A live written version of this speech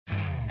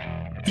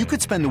You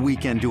could spend the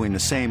weekend doing the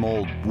same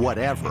old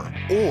whatever,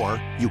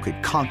 or you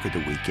could conquer the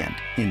weekend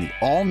in the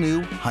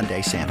all-new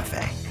Hyundai Santa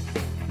Fe.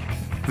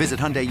 Visit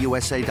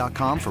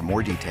HyundaiUSA.com for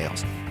more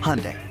details.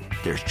 Hyundai,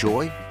 there's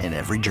joy in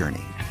every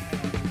journey.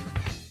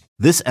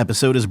 This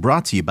episode is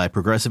brought to you by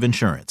Progressive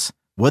Insurance.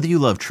 Whether you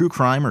love true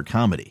crime or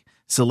comedy,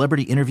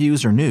 celebrity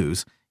interviews or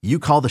news, you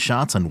call the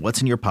shots on what's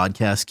in your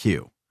podcast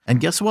queue. And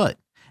guess what?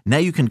 Now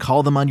you can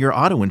call them on your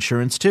auto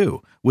insurance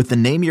too with the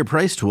Name Your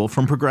Price tool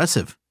from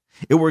Progressive.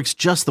 It works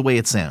just the way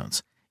it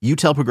sounds. You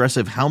tell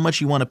Progressive how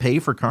much you want to pay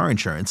for car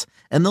insurance,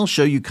 and they'll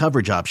show you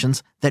coverage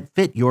options that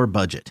fit your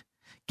budget.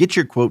 Get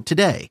your quote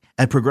today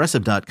at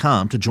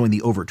Progressive.com to join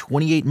the over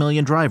 28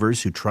 million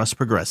drivers who trust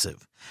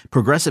Progressive.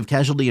 Progressive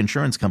Casualty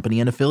Insurance Company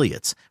and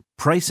Affiliates.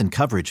 Price and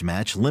coverage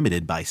match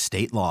limited by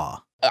state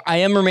law. I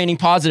am remaining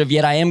positive,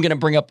 yet I am going to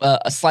bring up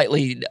a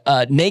slightly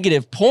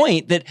negative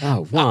point that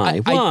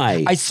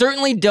Why? I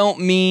certainly don't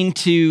mean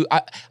to.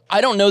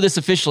 I don't know this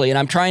officially, and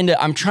I'm trying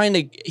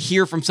to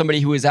hear from somebody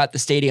who was at the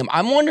stadium.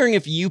 I'm wondering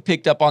if you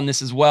picked up on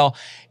this as well.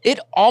 It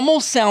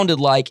almost sounded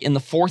like in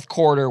the fourth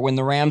quarter when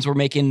the Rams were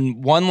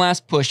making one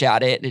last push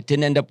at it, it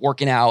didn't end up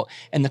working out,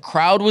 and the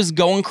crowd was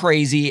going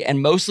crazy,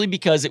 and mostly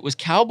because it was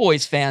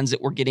Cowboys fans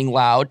that were getting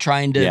loud,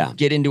 trying to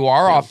get into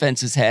our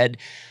offense's head.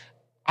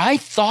 I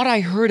thought I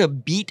heard a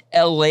Beat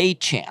LA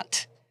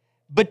chant,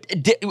 but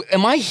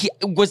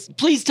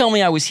please tell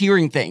me I was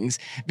hearing things,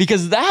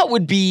 because that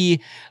would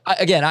be,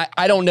 again,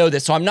 I don't know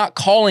this, so I'm not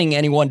calling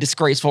anyone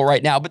disgraceful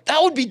right now, but that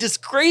would be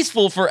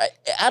disgraceful for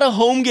at a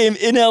home game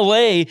in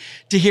LA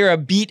to hear a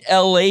Beat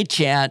LA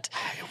chant.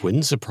 It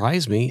wouldn't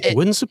surprise me. It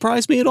wouldn't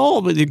surprise me at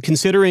all, but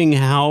considering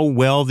how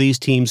well these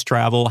teams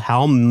travel,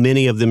 how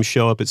many of them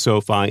show up at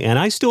SoFi, and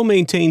I still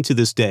maintain to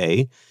this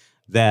day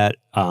that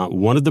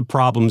one of the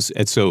problems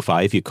at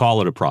SoFi, if you call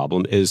it a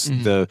problem, is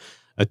the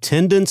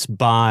attendance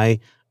by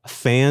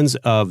fans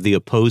of the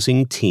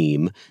opposing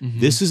team.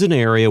 This is an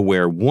area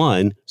where,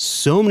 one,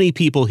 so many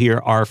people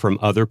here are from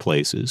other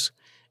places,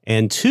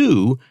 and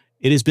two,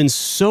 it has been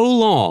so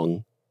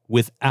long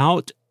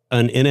without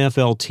an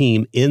NFL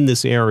team in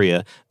this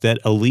area that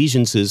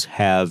allegiances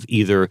have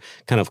either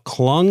kind of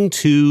clung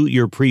to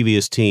your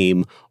previous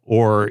team,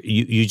 or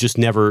you just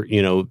never,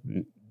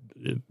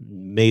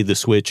 made the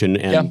switch and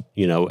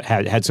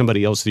had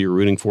somebody else that you're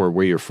rooting for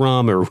where you're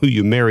from or who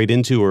you married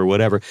into or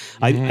whatever.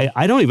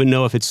 I don't even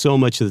know if it's so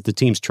much that the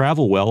teams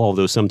travel well,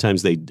 although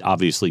sometimes they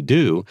obviously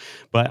do.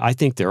 But I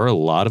think there are a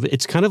lot of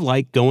it's kind of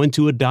like going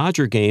to a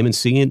Dodger game and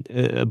seeing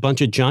a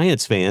bunch of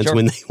Giants fans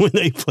when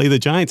they play the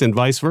Giants and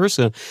vice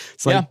versa.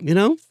 It's like,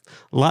 a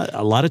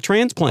lot of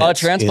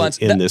transplants,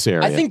 in this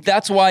area. I think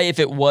that's why if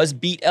it was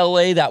Beat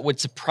LA, that would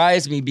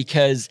surprise me,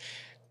 because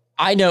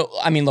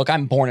look,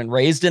 I'm born and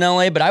raised in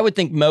LA, but I would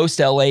think most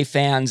LA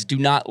fans do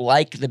not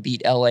like the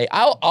Beat LA.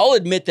 I'll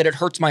admit that it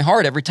hurts my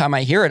heart every time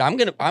I hear it. I'm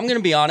gonna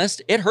be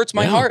honest. It hurts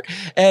my heart.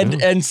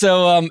 And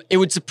so it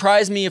would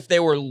surprise me if they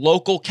were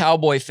local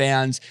Cowboy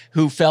fans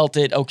who felt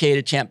it okay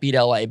to chant Beat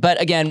LA.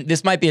 But again,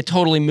 this might be a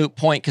totally moot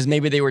point because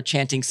maybe they were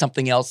chanting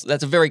something else.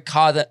 That's a very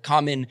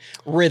common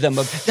rhythm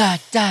of da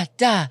da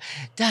da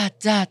da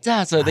da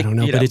da. So I don't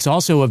know, but it's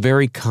also a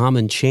very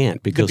common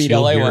chant because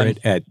you'll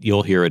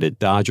hear it at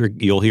Dodger.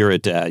 You'll hear it,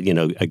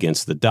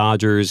 against the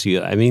Dodgers.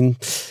 I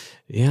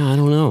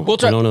don't know. I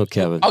don't know,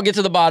 Kevin. I'll get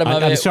to the bottom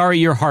of it. I'm sorry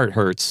your heart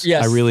hurts.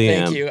 Yes, I really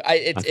am. Thank you.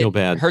 I feel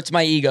bad. It hurts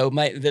my ego.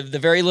 The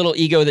very little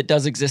ego that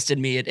does exist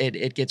in me,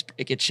 it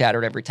gets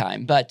shattered every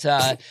time. But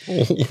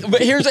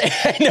but here's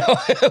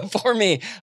for me.